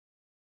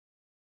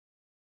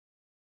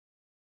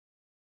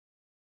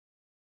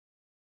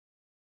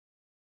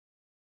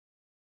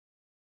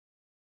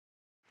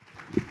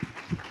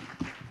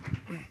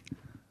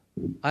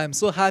I am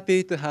so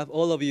happy to have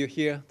all of you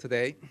here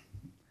today,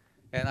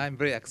 and I'm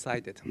very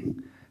excited.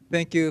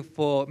 Thank you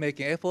for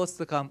making efforts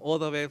to come all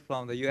the way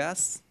from the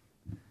US,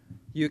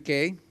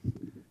 UK,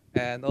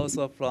 and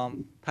also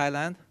from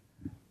Thailand.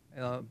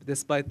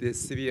 Despite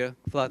this severe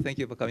flood, thank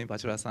you for coming,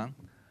 Bachura-san.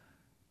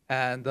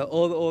 And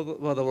all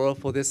over the world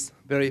for this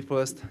very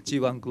first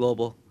G1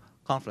 Global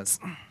Conference.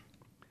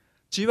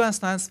 G1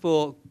 stands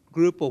for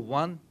Group of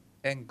One,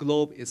 and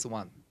Globe is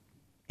One.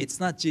 It's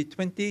not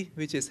G20,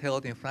 which is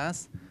held in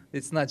France.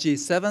 It's not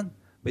G7,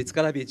 but it's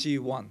gotta be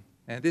G1.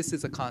 And this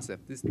is a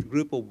concept. This is the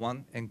Group of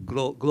One, and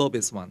Globe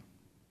is One.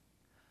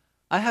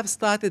 I have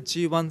started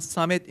G1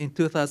 Summit in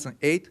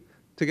 2008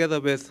 together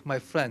with my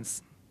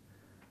friends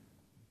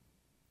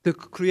to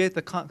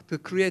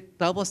create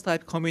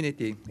Davos-type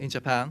community in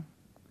Japan.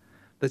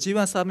 The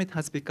G1 Summit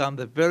has become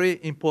the very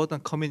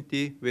important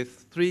community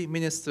with 3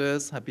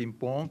 ministers have been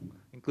born,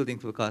 including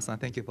Furukawa-san.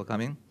 Thank you for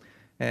coming.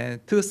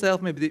 And 2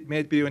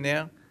 self-made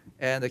billionaires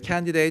and a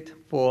candidate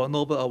for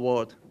Nobel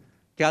Award,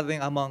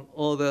 gathering among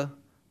all the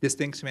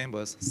distinguished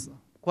members. So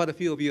quite a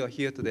few of you are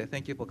here today.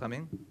 Thank you for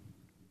coming.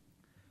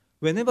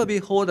 Whenever we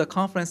hold a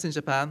conference in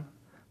Japan,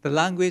 the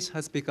language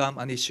has become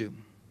an issue.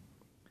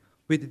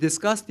 We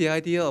discussed the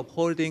idea of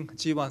holding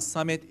G1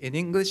 Summit in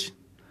English,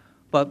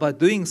 but by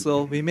doing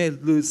so, we may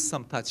lose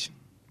some touch.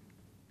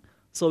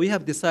 So we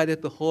have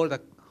decided to hold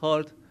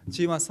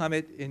G1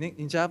 Summit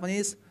in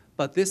Japanese,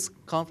 but this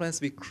conference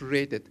we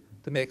created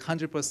to make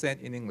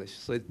 100% in English.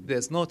 So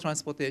there's no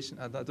transportation,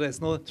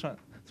 there's no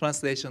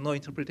translation, no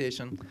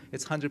interpretation.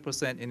 It's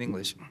 100% in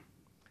English,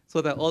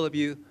 so that all of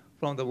you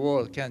from the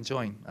world can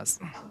join us.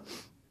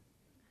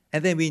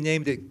 And then we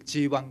named it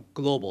G1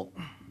 Global.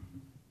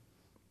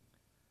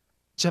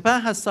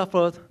 Japan has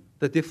suffered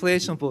the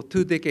deflation for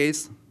 2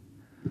 decades.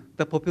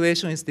 The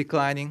population is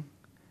declining,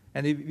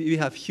 and we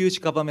have huge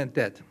government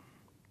debt.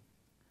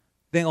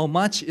 Then on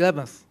March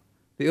 11th,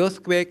 the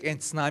earthquake and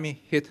tsunami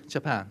hit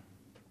Japan.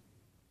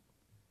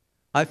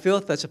 I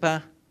felt that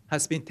Japan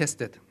has been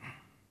tested.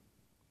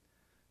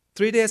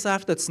 3 days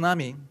after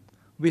tsunami,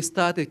 we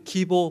started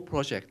Kibo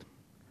project,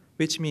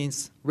 which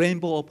means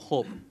Rainbow of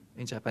Hope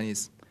in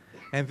Japanese,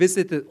 and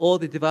visited all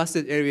the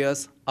devastated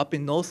areas up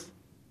in north.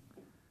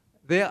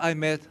 There I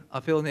met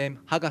a fellow named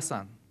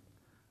Haga-san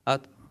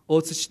at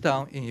Otsuchi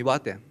town in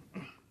Iwate.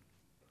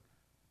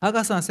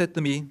 Haga-san said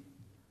to me,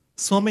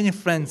 so many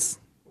friends,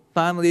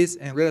 families,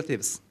 and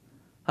relatives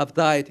have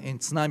died in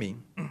tsunami.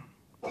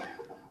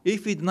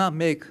 If we do not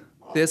make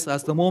this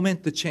as the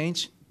moment to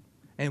change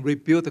and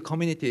rebuild the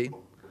community,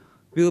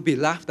 we will be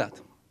laughed at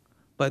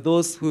by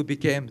those who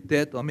became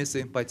dead or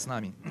missing by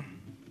tsunami.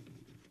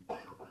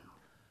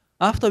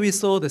 After we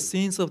saw the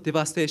scenes of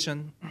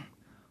devastation,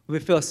 we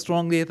felt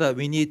strongly that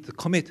we need to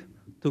commit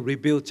to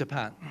rebuild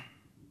Japan.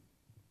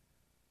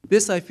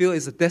 This, I feel,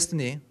 is a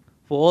destiny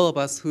for all of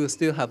us who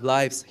still have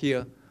lives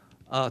here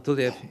to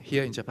live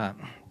here in Japan.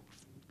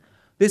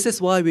 This is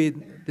why we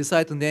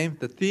decided to name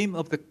the theme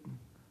of the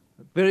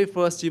very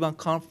first G1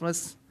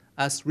 conference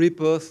as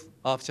Rebirth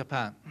of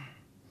Japan.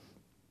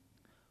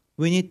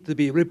 We need to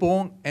be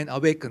reborn and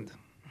awakened.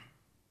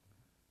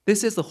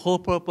 This is the whole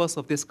purpose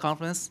of this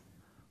conference.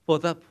 For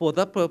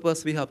that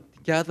purpose, we have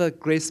gathered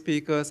great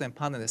speakers and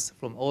panelists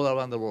from all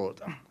around the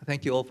world.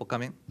 Thank you all for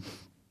coming.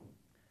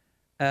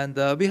 And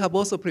we have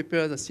also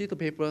prepared a sheet of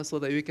paper so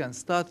that we can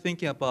start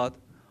thinking about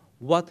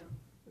what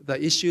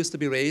the issues to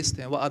be raised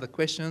and what are the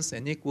questions,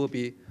 and Nick will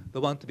be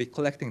the one to be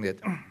collecting it.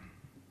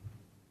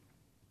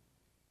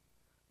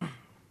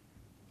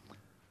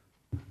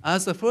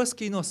 As the first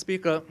keynote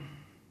speaker,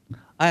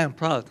 I am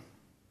proud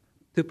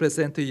to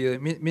present to you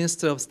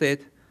Minister of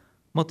State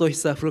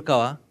Motohisa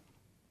Furukawa.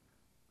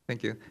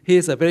 Thank you. He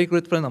is a very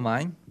good friend of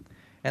mine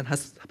and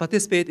has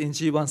participated in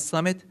G1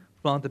 Summit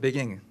from the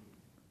beginning.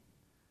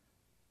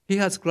 He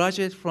has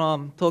graduated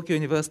from Tokyo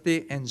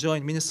University and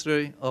joined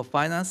Ministry of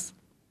Finance,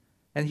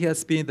 and he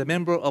has been the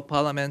member of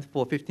parliament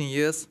for 15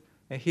 years,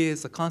 and he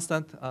is a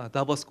constant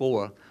Davos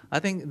goer. I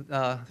think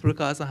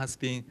Furukawa has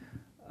been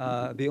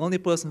the only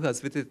person who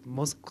has visited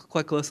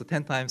quite close to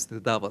 10 times to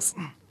Davos.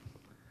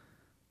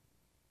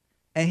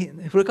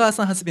 And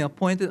Furukawa has been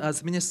appointed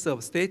as Minister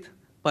of State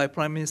by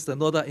Prime Minister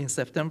Noda in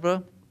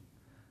September,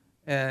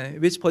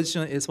 which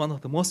position is one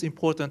of the most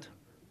important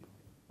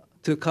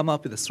to come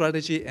up with the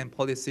strategy and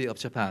policy of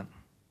Japan.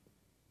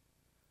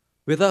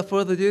 Without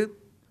further ado,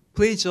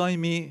 please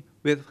join me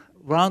with a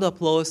round of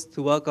applause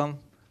to welcome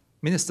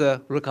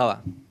Minister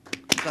Furukawa.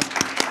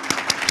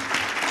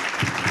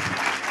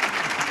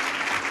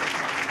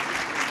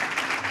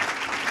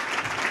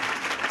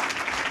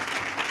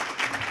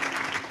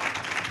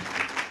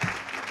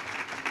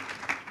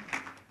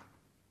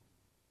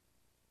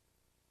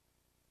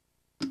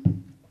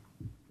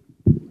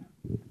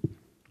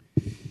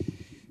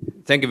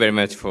 Thank you very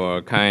much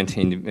for kind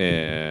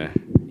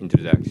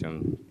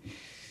introduction.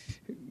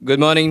 Good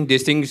morning,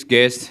 distinguished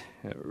guests,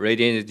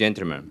 ladies and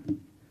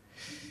gentlemen.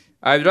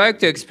 I would like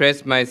to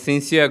express my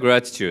sincere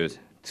gratitude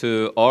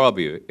to all of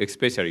you,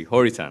 especially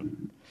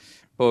Hori-san,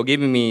 for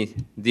giving me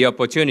the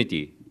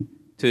opportunity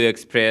to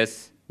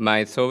express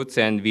my thoughts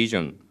and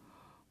vision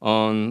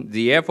on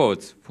the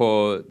efforts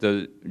for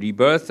the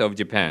rebirth of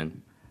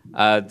Japan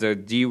at the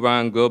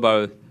G1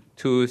 Global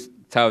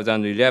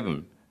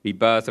 2011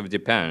 Rebirth of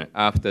Japan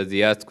after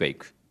the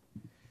earthquake.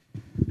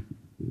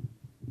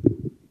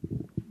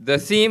 The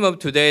theme of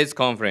today's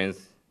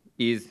conference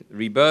is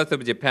Rebirth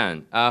of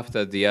Japan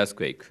after the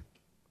earthquake.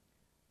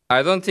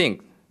 I don't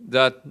think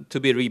that to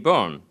be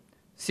reborn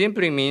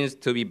simply means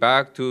to be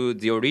back to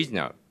the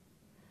original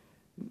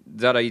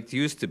that it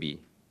used to be.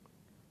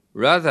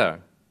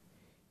 Rather,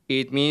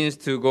 it means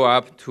to go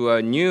up to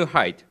a new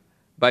height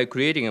by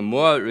creating a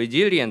more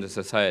resilient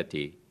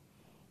society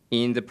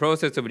in the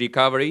process of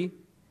recovery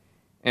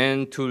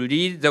and to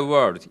lead the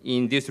world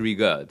in this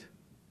regard.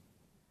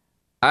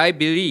 I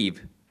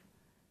believe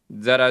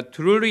that a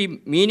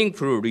truly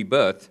meaningful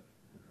rebirth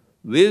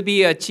will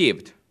be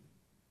achieved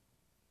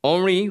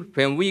only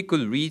when we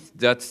could reach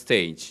that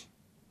stage.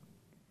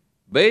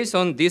 Based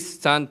on this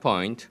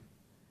standpoint,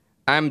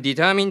 I'm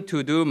determined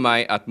to do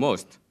my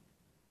utmost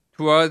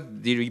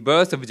toward the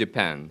rebirth of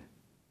Japan.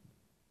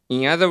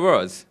 In other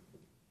words,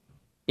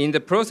 in the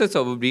process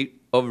of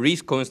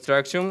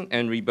reconstruction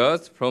and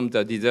rebirth from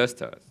the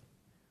disasters,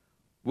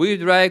 we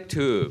would like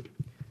to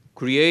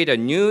create a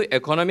new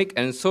economic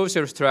and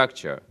social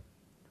structure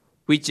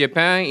which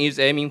Japan is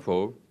aiming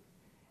for,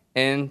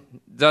 and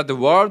that the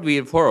world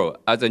will follow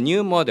as a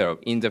new model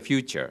in the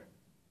future.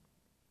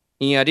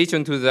 In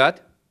addition to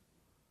that,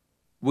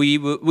 we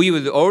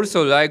would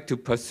also like to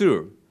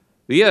pursue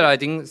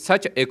realizing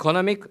such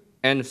economic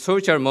and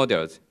social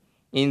models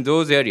in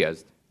those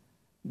areas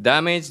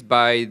damaged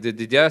by the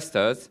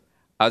disasters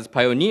as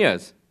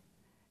pioneers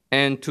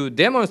and to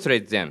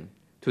demonstrate them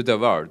to the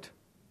world.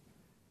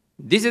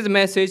 This is the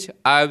message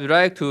I would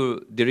like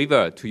to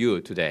deliver to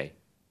you today.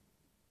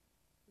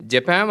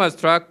 Japan was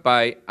struck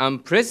by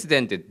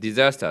unprecedented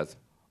disasters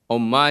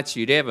on March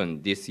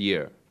 11 this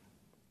year.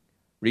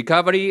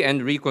 Recovery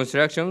and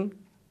reconstruction,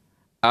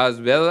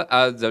 as well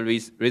as the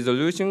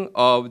resolution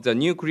of the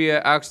nuclear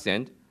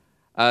accident,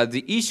 are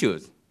the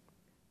issues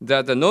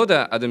that the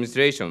Northern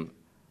administration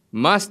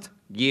must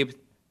give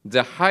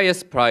the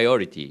highest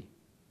priority.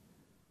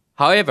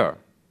 However,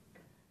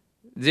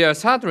 they are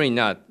certainly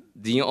not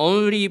the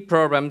only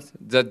problems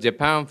that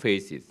Japan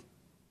faces.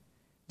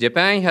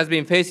 Japan has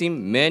been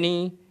facing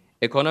many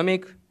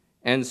economic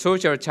and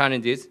social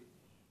challenges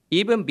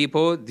even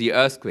before the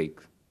earthquake.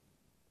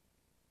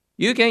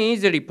 You can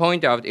easily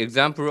point out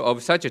examples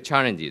of such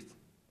challenges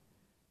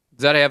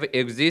that have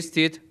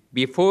existed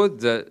before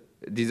the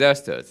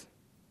disasters.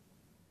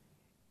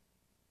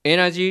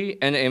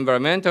 Energy and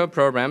environmental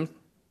problems,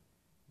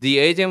 the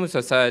aging of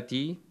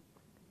society,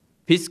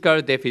 fiscal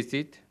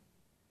deficit,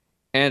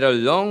 and a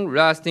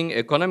long-lasting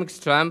economic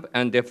slump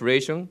and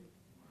deflation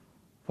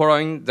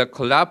following the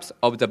collapse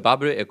of the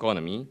bubble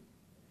economy,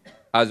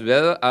 as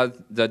well as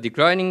the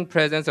declining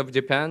presence of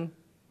Japan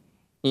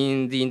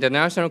in the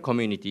international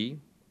community,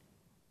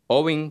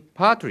 owing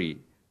partly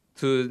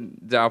to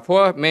the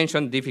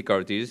aforementioned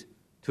difficulties,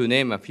 to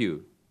name a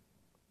few.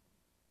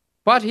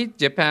 What hit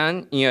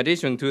Japan in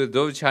addition to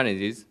those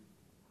challenges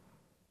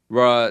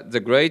were the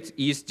Great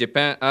East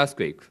Japan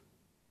earthquake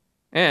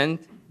and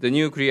the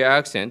nuclear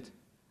accident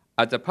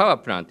at the power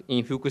plant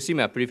in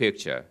Fukushima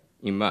Prefecture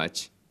in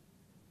March.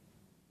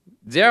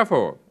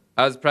 Therefore,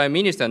 as Prime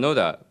Minister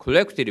Noda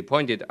correctly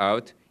pointed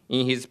out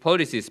in his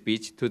policy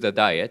speech to the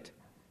Diet,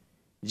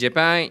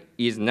 Japan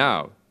is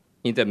now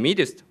in the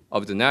midst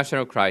of the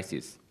national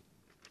crisis.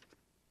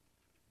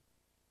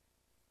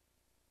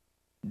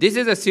 This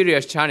is a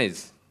serious challenge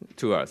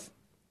to us,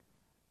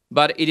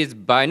 but it is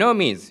by no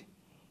means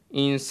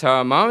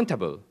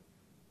insurmountable.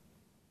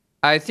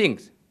 I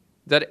think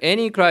that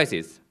any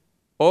crisis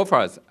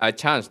offers a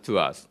chance to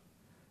us.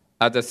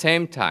 At the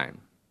same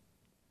time,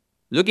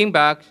 looking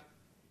back,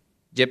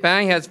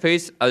 Japan has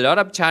faced a lot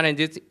of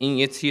challenges in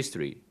its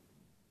history,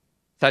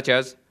 such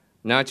as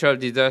natural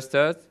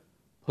disasters,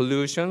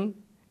 pollution,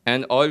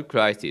 and oil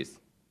crisis.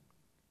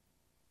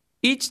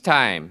 Each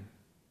time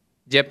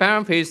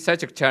Japan faced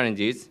such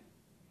challenges,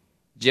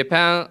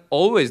 Japan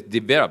always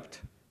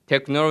developed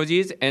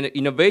technologies and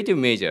innovative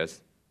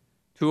measures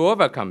to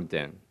overcome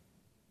them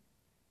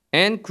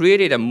and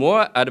created a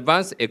more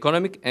advanced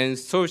economic and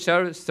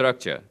social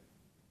structure.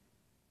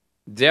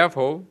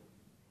 Therefore,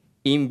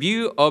 in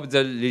view of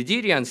the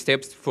resilient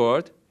steps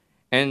forward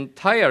and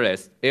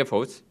tireless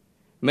efforts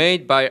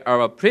made by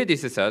our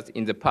predecessors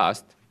in the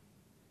past,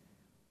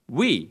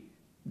 we,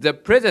 the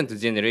present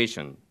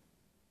generation,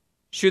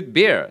 should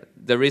bear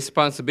the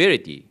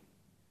responsibility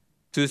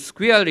to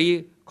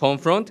squarely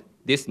confront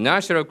this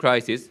national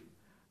crisis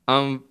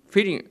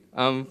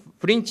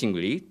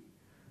unflinchingly,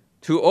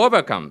 to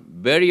overcome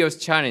various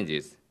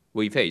challenges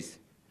we face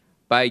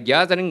by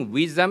gathering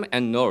wisdom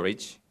and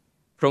knowledge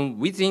from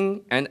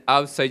within and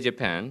outside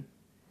Japan,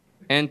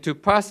 and to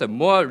pass a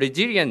more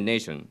resilient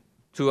nation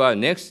to our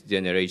next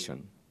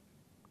generation.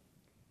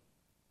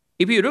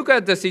 If you look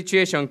at the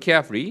situation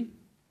carefully,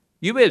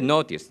 you will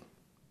notice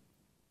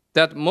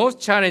that most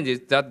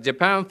challenges that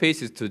Japan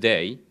faces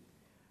today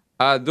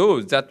are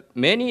those that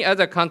many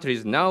other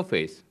countries now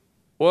face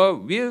or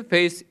will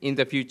face in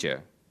the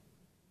future.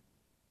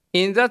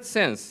 In that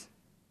sense,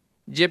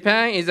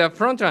 Japan is a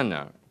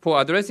frontrunner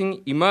for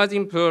addressing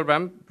emerging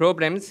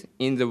problems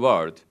in the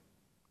world.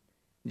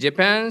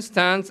 Japan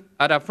stands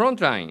at a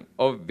front line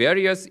of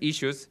various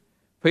issues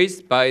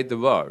faced by the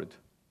world.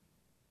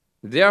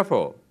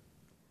 Therefore,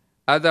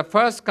 as the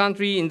first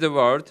country in the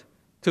world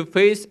to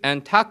face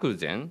and tackle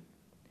them,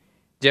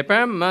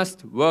 Japan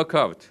must work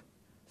out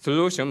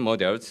solution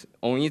models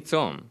on its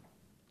own.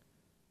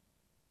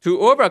 To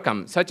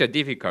overcome such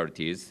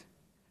difficulties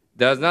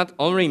does not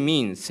only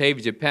mean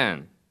save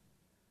Japan,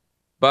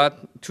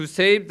 but to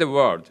save the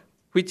world,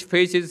 which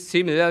faces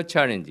similar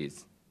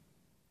challenges.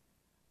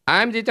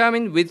 I am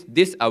determined with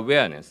this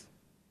awareness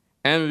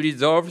and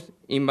resolved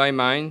in my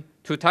mind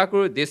to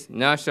tackle this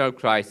national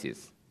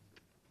crisis.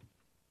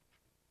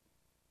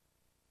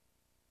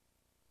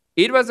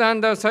 It was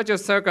under such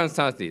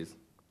circumstances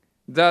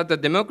that the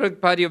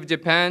Democratic Party of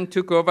Japan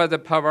took over the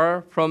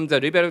power from the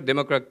Liberal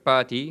Democratic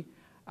Party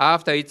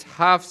after its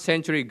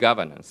half-century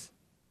governance.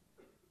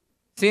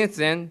 Since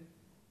then,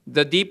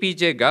 the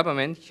DPJ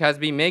government has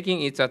been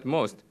making its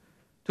utmost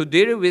to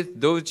deal with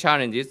those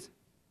challenges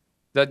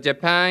that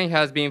Japan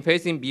has been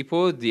facing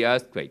before the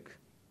earthquake.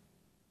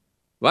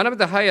 One of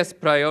the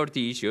highest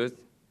priority issues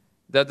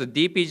that the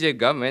DPJ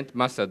government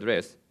must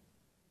address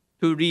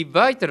to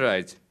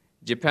revitalize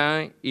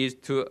Japan is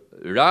to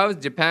rouse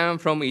Japan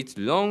from its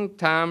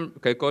long-term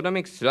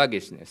economic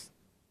sluggishness.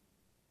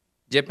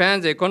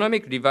 Japan's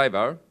economic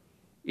revival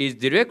is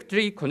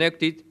directly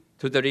connected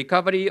to the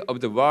recovery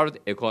of the world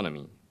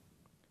economy.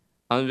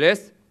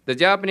 Unless the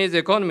Japanese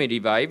economy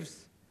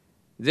revives,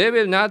 there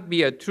will not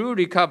be a true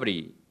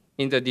recovery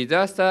in the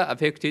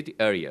disaster-affected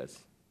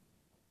areas.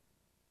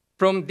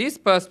 From this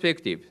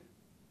perspective,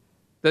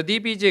 the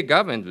DPJ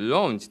government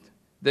launched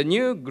the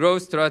new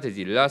growth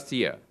strategy last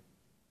year,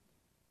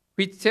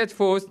 which set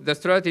forth the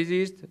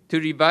strategies to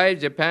revive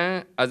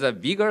Japan as a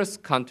vigorous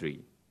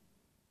country.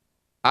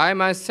 I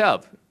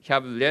myself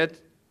have led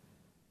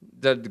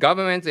the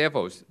government's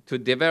efforts to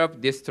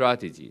develop this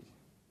strategy.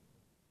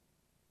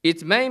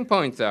 Its main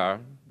points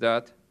are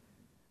that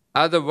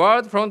as the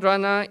world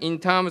frontrunner in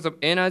terms of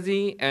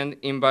energy and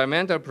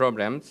environmental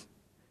problems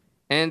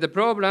and the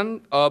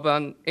problem of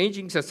an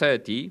aging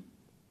society,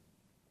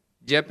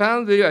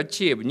 Japan will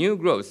achieve new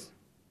growth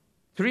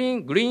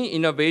through green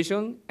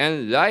innovation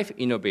and life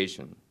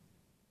innovation,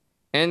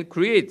 and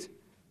create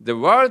the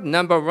world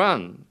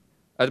 #1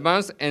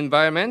 advanced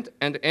environment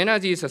and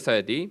energy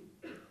society,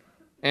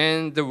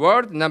 and the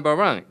world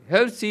 #1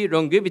 healthy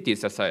longevity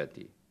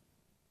society.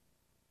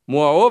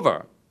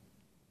 Moreover,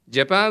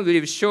 Japan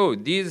will show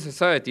these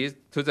societies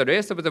to the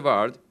rest of the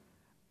world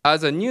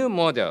as a new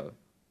model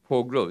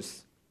for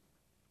growth.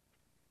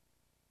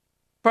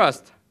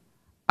 First,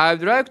 I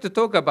would like to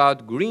talk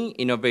about green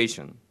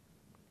innovation.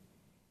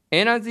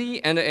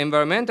 Energy and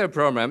environmental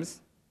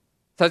problems,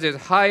 such as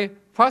high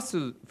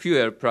fossil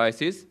fuel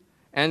prices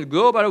and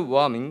global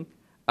warming,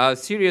 are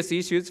serious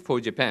issues for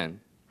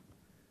Japan,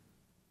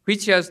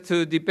 which has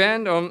to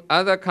depend on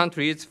other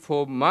countries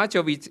for much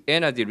of its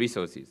energy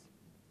resources.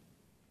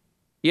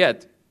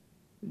 Yet,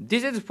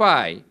 this is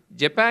why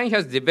Japan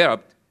has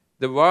developed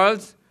the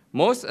world's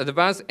most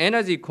advanced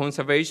energy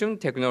conservation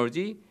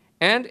technology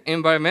and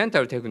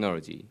environmental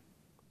technology.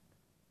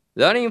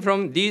 Learning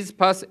from these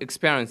past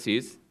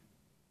experiences,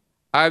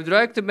 I would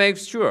like to make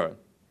sure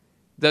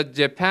that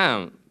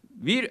Japan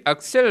will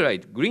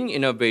accelerate green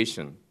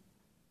innovation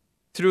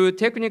through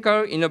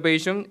technical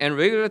innovation and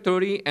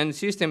regulatory and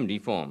system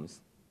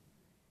reforms,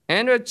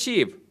 and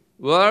achieve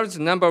world's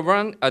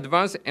 #1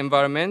 advanced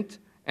environment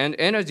and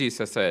energy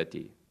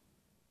society.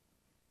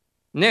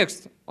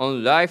 Next,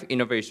 on life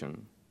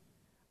innovation.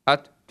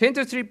 At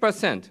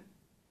 23%,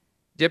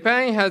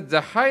 Japan has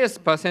the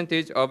highest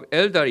percentage of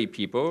elderly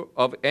people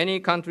of any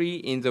country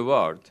in the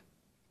world.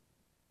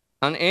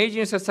 An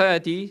aging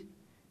society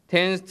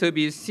tends to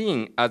be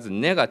seen as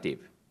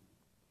negative,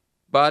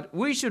 but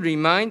we should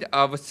remind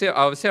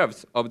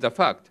ourselves of the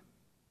fact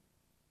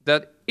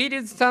that it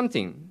is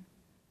something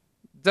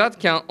that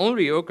can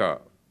only occur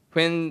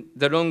when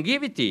the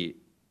longevity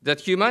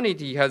that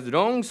humanity has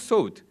long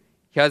sought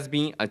has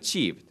been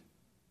achieved.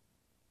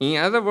 In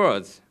other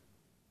words,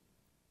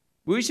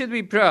 we should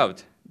be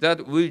proud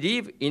that we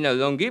live in a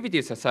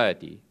longevity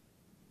society.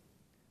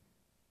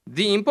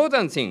 The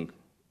important thing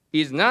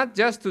is not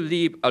just to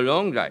live a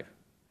long life,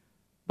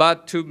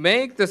 but to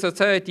make the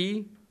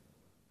society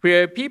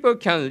where people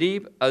can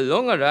live a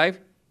longer life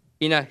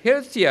in a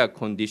healthier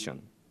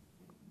condition.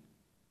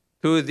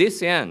 To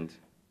this end,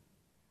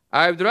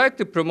 I would like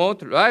to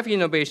promote life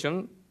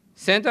innovation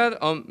centered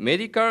on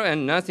medical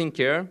and nursing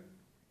care,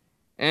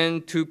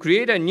 and to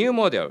create a new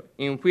model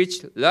in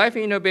which life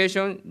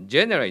innovation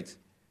generates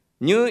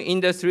new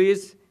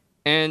industries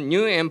and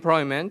new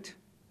employment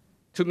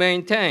to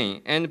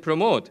maintain and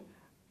promote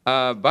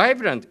a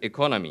vibrant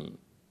economy,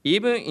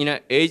 even in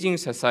an aging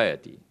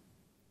society.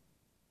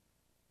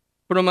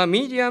 From a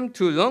medium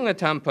to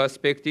longer-term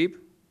perspective,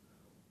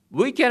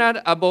 we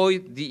cannot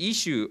avoid the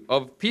issue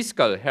of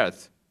fiscal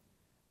health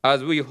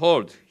as we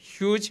hold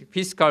huge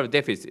fiscal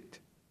deficit.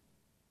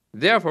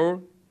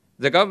 Therefore,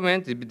 the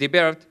government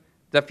developed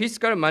the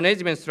fiscal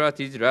management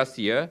strategy last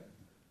year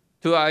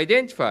to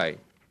identify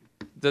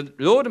the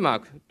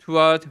roadmap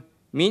toward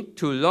mid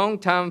to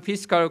long-term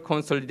fiscal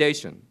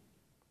consolidation.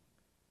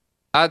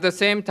 At the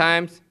same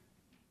time,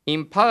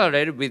 in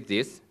parallel with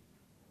this,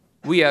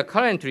 we are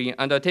currently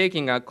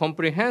undertaking a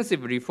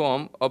comprehensive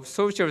reform of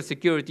Social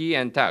Security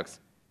and tax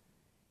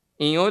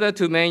in order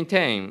to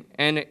maintain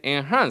and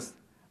enhance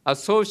a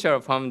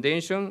social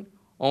foundation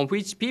on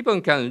which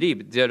people can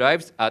live their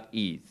lives at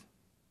ease.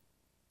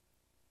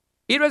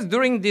 It was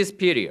during this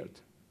period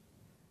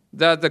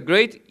that the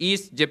Great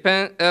East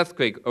Japan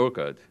earthquake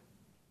occurred.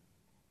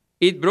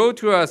 It brought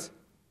to us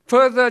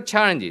further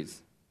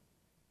challenges,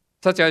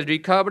 such as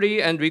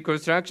recovery and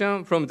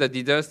reconstruction from the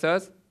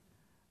disasters,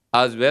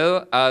 as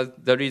well as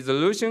the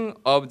resolution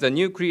of the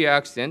nuclear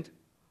accident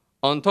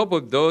on top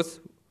of those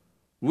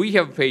we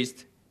have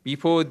faced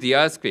before the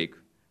earthquake,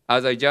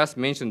 as I just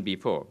mentioned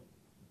before.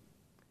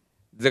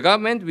 The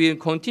government will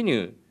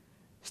continue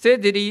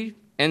steadily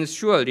and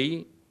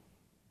surely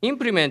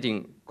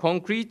implementing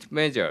concrete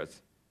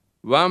measures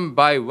one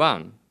by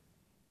one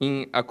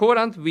in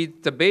accordance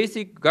with the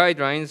basic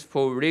guidelines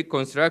for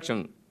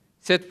reconstruction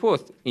set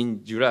forth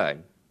in July.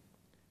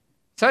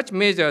 Such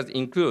measures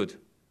include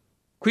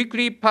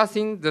quickly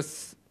passing the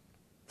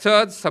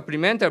third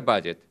supplemental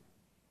budget,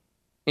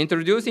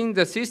 introducing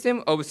the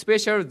system of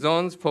special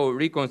zones for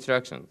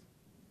reconstruction,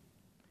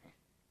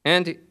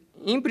 and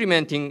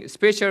implementing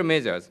special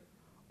measures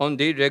on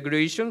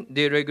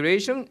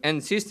deregulation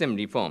and system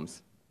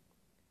reforms.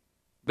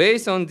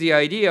 Based on the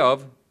idea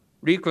of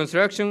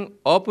reconstruction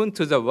open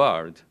to the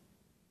world,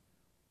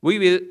 we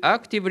will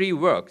actively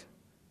work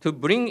to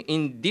bring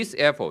in this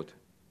effort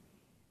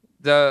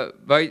the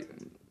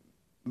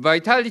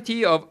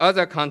vitality of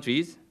other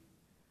countries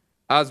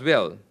as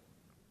well.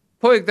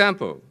 For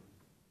example,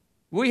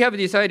 we have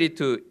decided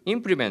to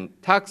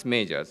implement tax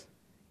measures,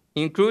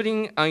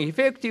 including an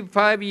effective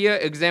 5-year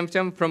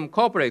exemption from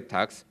corporate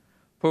tax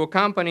for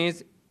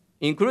companies,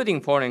 including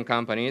foreign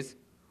companies,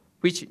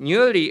 which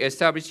newly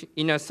established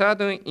in a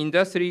certain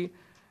industry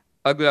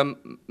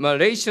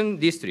agglomeration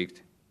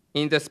district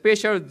in the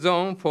special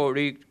zone for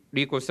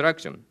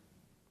reconstruction.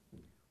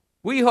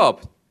 We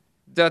hope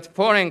that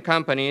foreign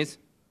companies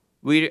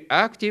will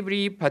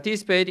actively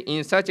participate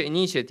in such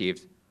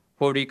initiatives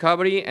for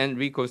recovery and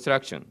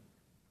reconstruction.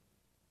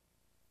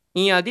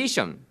 In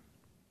addition,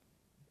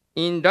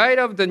 in light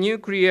of the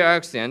nuclear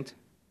accident,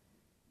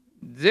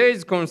 there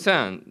is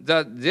concern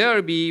that there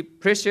will be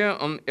pressure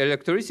on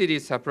electricity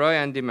supply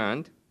and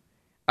demand,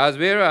 as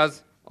well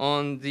as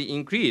on the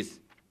increase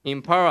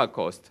in power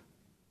cost.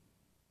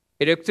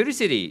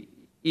 Electricity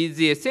is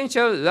the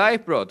essential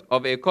lifeblood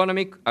of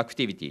economic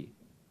activity.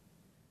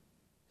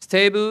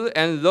 Stable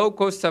and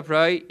low-cost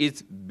supply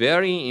is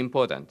very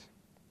important.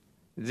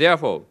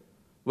 Therefore,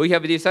 we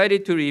have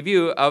decided to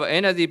review our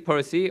energy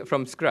policy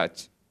from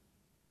scratch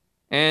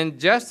and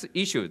just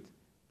issued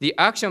the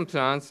action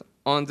plans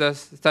on the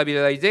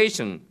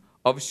stabilization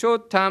of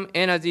short-term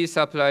energy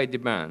supply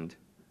demand.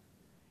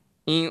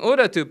 In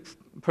order to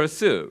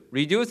pursue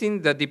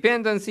reducing the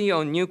dependency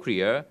on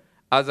nuclear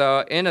as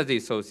our energy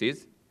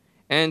sources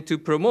and to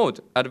promote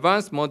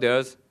advanced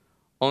models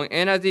on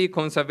energy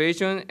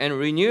conservation and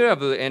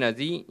renewable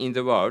energy in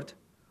the world,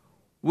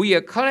 we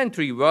are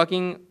currently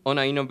working on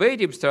an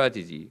innovative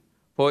strategy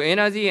for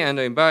energy and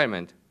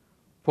environment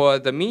for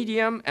the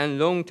medium and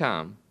long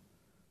term,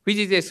 which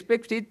is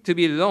expected to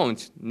be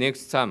launched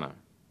next summer.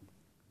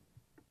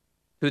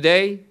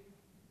 Today,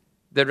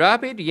 the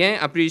rapid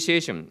yen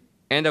appreciation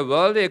and a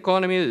world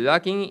economy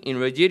lacking in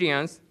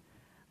resilience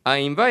are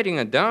inviting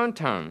a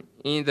downturn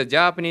in the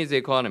Japanese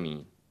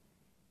economy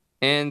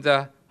and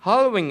the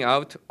hollowing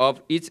out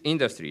of its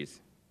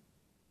industries.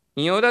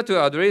 In order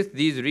to address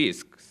these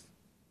risks,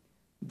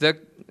 the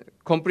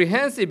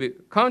comprehensive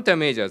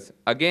countermeasures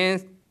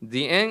against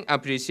the yen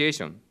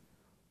appreciation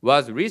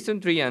was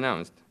recently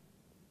announced.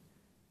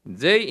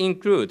 They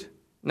include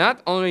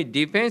not only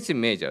defensive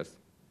measures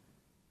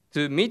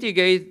to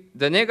mitigate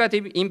the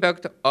negative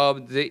impact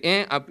of the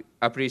yen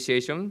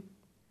appreciation,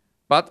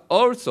 but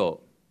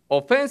also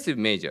offensive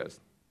measures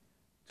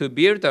to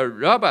build a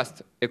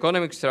robust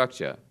economic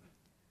structure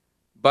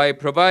by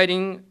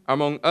providing,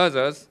 among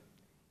others,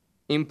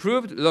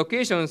 improved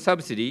location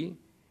subsidy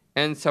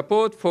and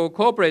support for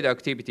corporate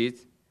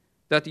activities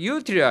that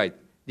utilize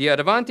the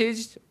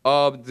advantage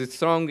of the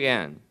strong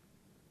yen.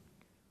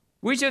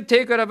 We should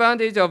take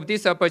advantage of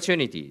this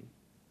opportunity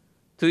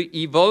to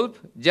evolve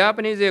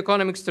Japanese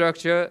economic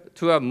structure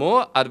to a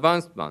more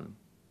advanced one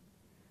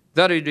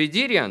that is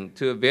resilient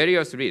to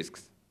various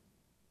risks.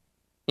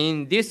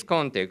 In this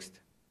context,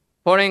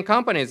 foreign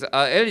companies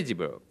are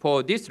eligible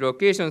for this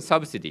location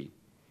subsidy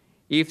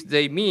if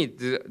they meet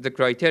the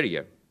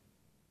criteria.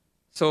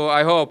 So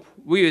I hope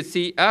we will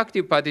see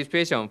active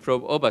participation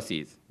from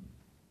overseas.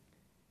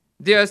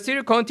 There are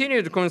still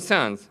continued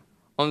concerns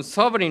on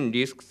sovereign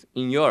risks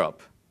in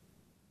Europe,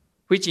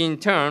 which in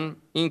turn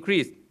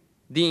increase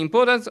the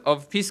importance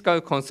of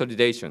fiscal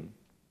consolidation.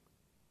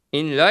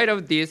 In light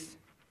of this,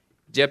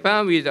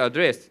 Japan will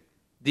address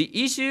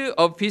the issue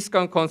of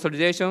fiscal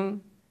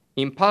consolidation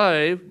in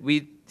parallel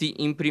with the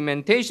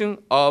implementation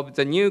of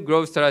the new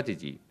growth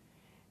strategy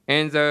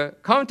and the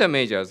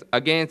countermeasures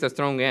against the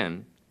strong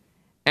yen,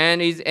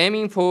 and is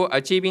aiming for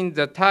achieving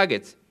the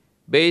targets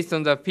based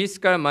on the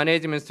fiscal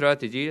management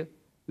strategy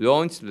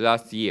launched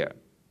last year.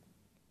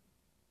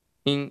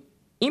 In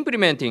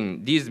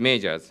implementing these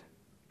measures,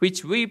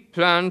 which we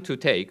plan to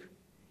take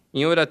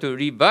in order to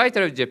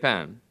revitalize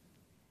Japan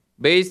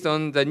based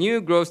on the new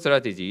growth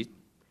strategy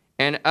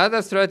and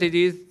other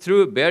strategies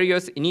through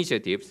various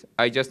initiatives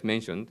I just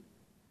mentioned,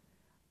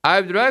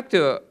 I would like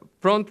to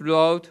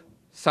front-load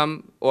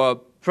some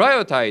or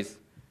prioritize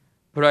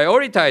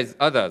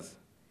others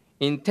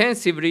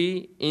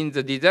intensively in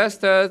the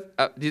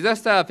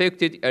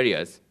disaster-affected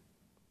areas.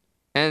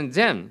 And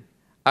then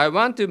I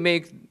want to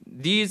make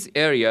these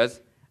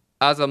areas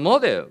as a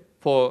model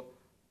for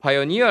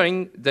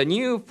pioneering the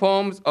new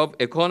forms of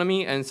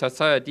economy and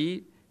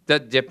society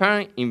that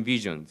Japan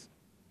envisions.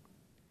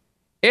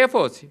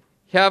 Efforts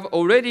have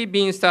already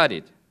been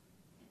started.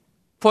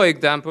 For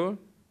example,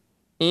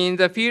 in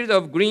the field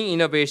of green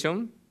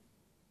innovation,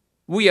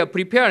 we are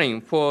preparing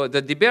for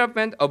the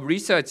development of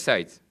research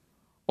sites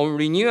on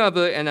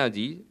renewable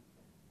energy,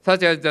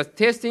 such as the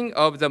testing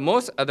of the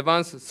most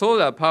advanced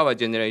solar power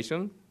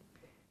generation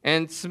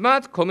and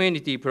smart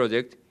community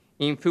project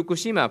in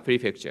Fukushima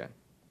Prefecture.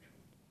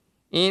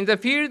 In the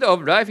field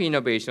of life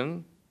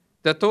innovation,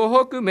 the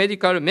Tohoku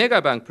Medical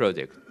Megabank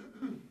project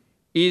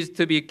is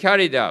to be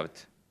carried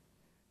out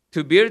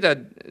to build a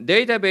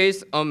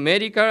database on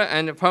medical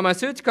and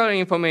pharmaceutical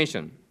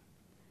information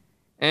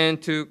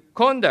and to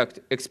conduct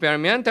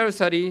experimental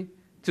study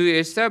to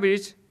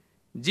establish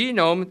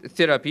genome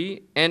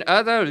therapy and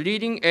other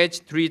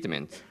leading-edge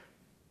treatments.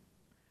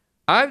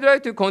 I would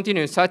like to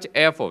continue such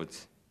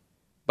efforts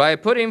by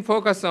putting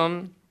focus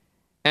on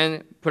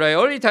and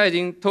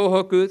prioritizing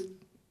Tohoku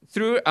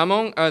through,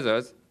 among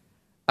others,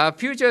 a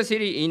future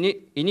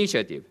city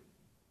initiative,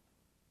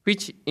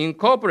 which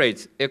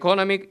incorporates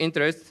economic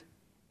interests,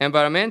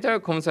 environmental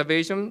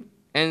conservation,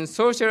 and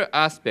social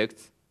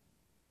aspects,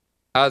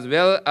 as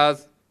well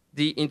as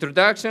the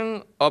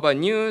introduction of a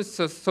new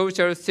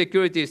social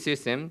security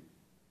system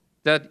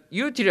that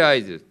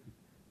utilizes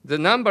the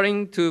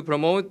numbering to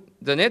promote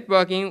the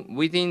networking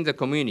within the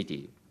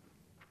community.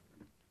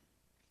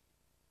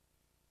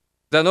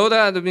 The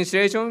Noda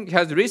administration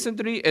has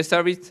recently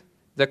established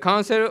the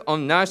Council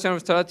on National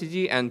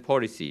Strategy and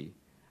Policy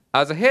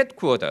as a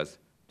headquarters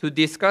to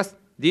discuss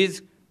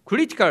these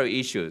critical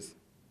issues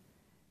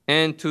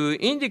and to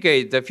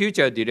indicate the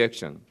future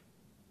direction.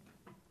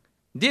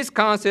 This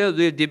council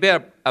will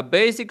develop a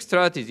basic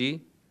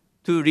strategy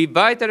to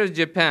revitalize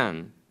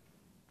Japan,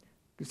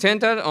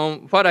 centered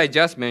on what I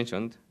just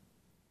mentioned,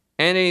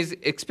 and is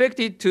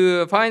expected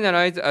to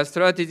finalize a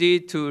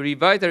strategy to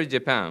revitalize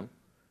Japan,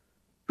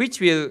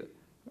 which will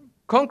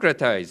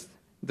concretize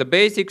the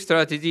basic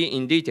strategy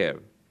in detail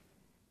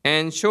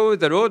and show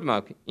the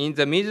roadmap in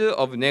the middle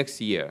of next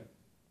year.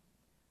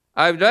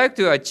 I would like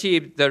to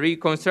achieve the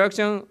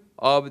reconstruction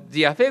of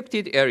the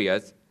affected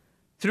areas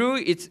through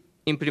its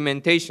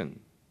implementation.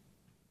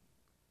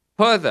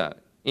 Further,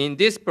 in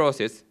this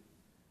process,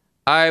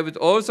 I would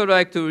also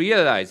like to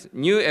realize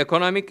new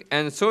economic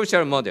and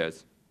social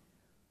models,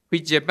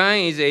 which Japan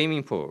is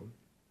aiming for,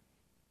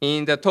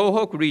 in the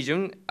Tohoku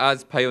region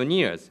as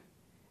pioneers,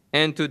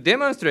 and to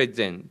demonstrate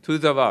them to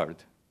the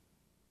world.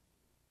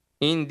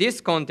 In this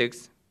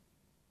context,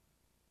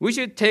 we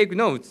should take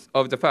note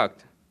of the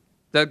fact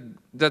that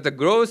the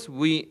growth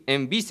we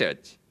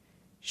envisage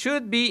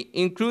should be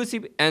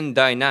inclusive and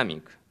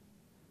dynamic,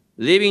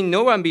 leaving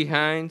no one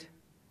behind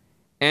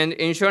and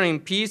ensuring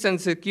peace and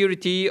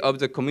security of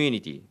the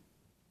community.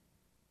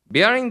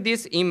 Bearing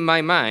this in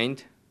my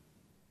mind,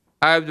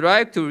 I would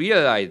like to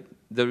realize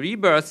the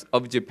rebirth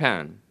of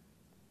Japan.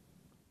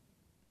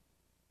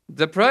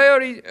 The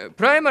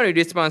primary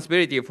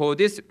responsibility for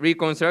this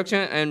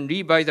reconstruction and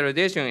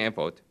revitalization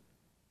effort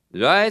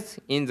lies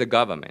in the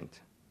government.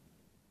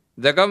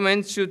 The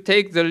government should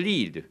take the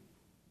lead.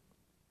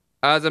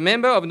 As a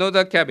member of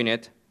Noda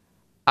Cabinet,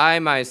 I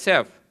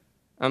myself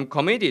am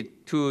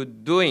committed to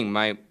doing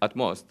my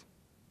utmost.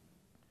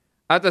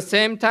 At the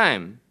same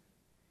time,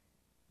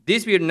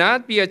 this will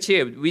not be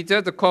achieved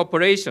without the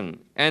cooperation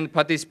and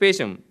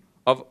participation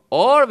of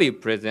all we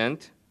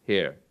present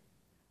here,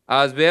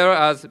 as well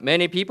as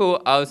many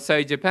people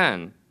outside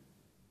Japan.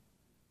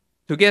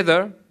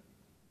 Together,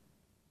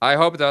 I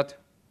hope that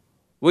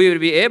we will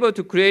be able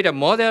to create a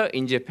model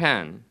in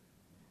Japan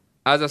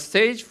as a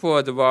stage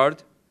for the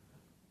world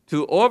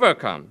to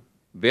overcome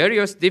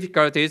various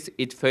difficulties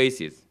it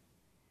faces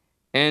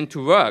and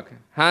to work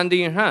hand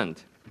in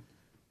hand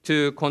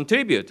to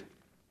contribute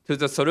to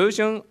the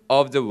solution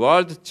of the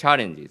world's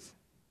challenges.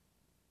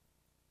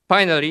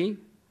 Finally,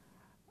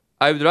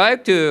 I would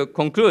like to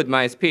conclude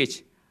my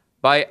speech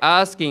by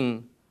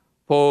asking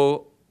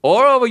for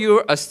all of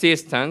your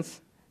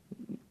assistance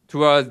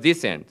towards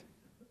this end.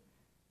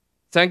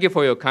 Thank you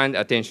for your kind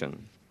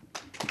attention.